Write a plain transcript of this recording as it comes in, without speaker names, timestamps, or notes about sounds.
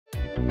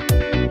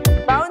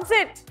Bounce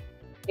it.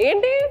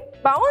 ఏంటి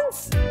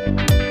Bounce.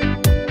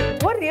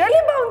 what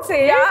really bounce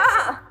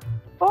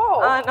Yeah. oh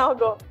Now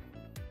go.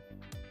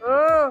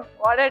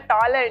 What a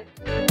talent.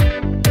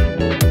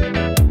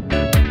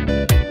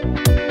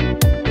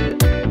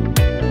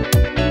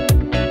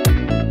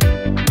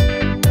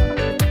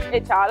 ఏ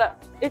చాలా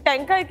ఈ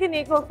టెంకాయకి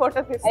నీకు ఒక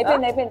ఫోటో తీస్తా.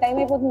 అయిపోయింది టైం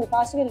అయిపోతుంది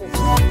ఫాస్ట్ వెళ్ళు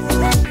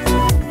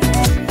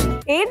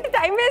ఏంటి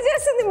టైం వేస్ట్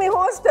చేస్తుంది మీ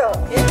హోస్ట్?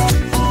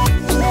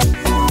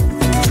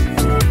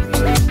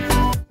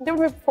 అంటే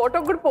మీ ఫోటో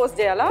కూడా పోస్ట్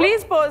చేయాలా?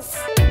 Please pose.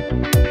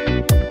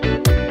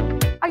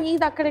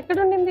 ఇది అక్కడ ఎక్కడ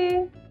ఉండింది?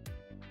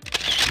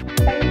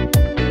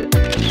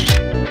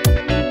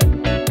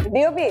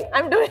 DOP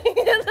I'm doing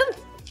it.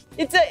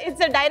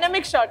 It's a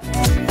dynamic shot.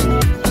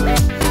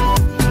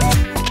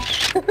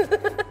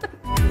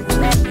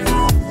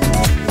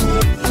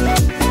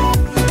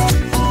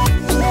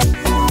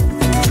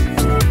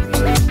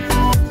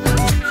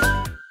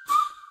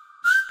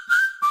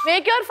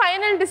 Make your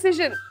final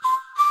decision.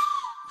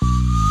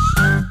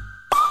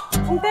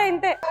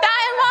 ఇంతే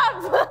Time up.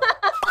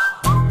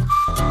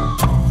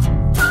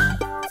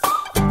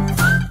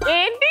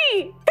 ఏంటి?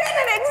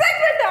 నేను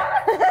ఎగ్జైట్మెంట్.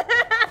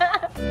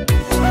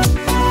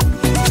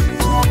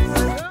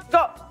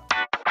 Go.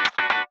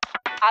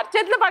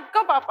 అరచేతిలో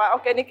పట్టుకో పాప.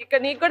 ఓకే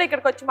నీకు కూడా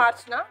ఇక్కడికి వచ్చి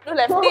మార్చిన. నువ్వు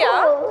లెఫ్టీయా?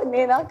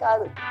 నేనా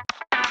కాదు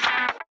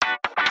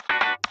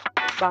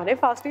బాగానే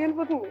ఫాస్ట్గా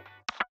వెళ్ళిపోతుంది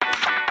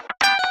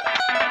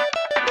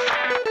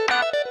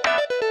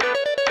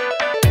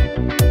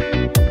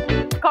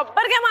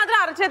కొబ్బరికాయ మాత్రం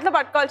అరచేతిలో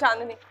పట్టుకోవాలి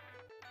చాందిని.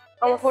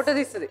 ఆమె ఫోటో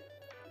తీస్తుంది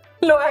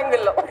లో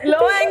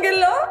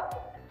యాంగిల్లో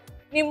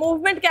నీ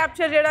మూవ్మెంట్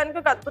క్యాప్చర్ చేయడానికి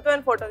ఒక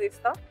అద్భుతమైన ఫోటో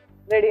తీస్తా.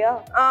 రెడీయా?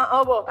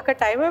 ఓబో అక్కడ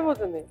టైం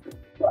అయిపోతుంది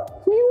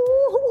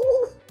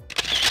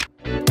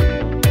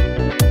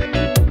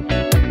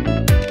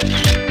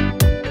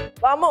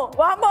వామో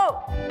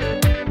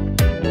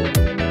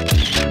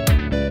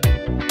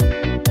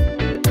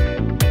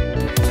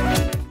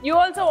You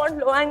also want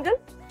low angle?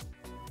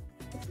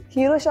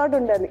 Hero shot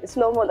ఉండాలి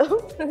స్లోమోలో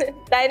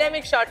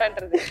Dynamic shot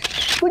అంటారు.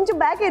 కొంచెం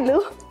బ్యాక్ వెళ్ళు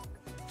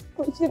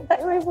కొంచెం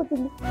టైం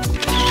అయిపోతుంది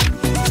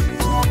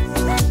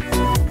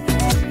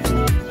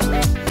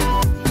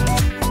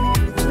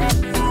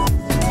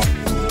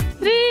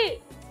Three,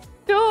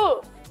 two,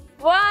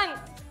 one,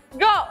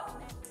 go.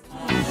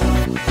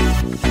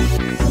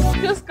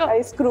 చూసుకో.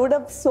 I screwed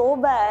up so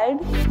bad.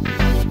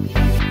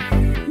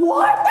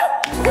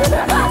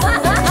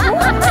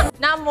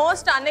 నా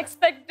మోస్ట్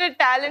అన్ఎక్స్పెక్టెడ్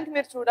టాలెంట్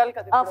మీరు చూడాలి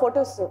కదా.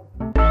 ఫొటోస్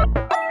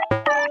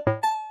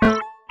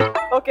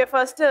ఓకే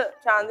ఫస్ట్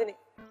చాందిని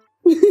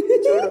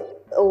చూడు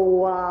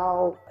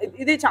వావ్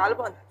ఇది చాలా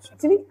బాగుంది.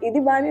 యాక్చువల్లీ ఇది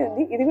బాగానే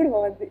ఉంది ఇది కూడా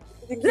బాగుంది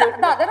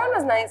the other one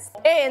was nice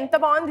ఎంత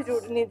బాగుంది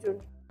చూడు నీ చూడు.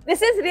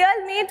 This is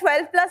Realme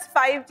 12 Plus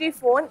 5G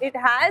phone. It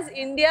has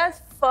India's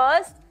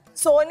first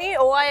Sony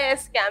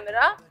OIS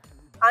camera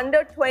under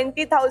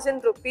 20,000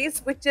 rupees,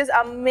 which is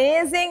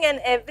amazing. And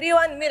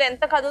everyone, మీరు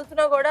ఎంత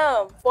కదులుతున్నా కూడా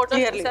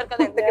ఫోటోస్ చూసారు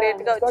కదా ఎంత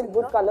గ్రేట్ గా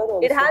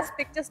వచ్చిందో. It has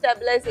picture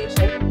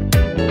stabilization.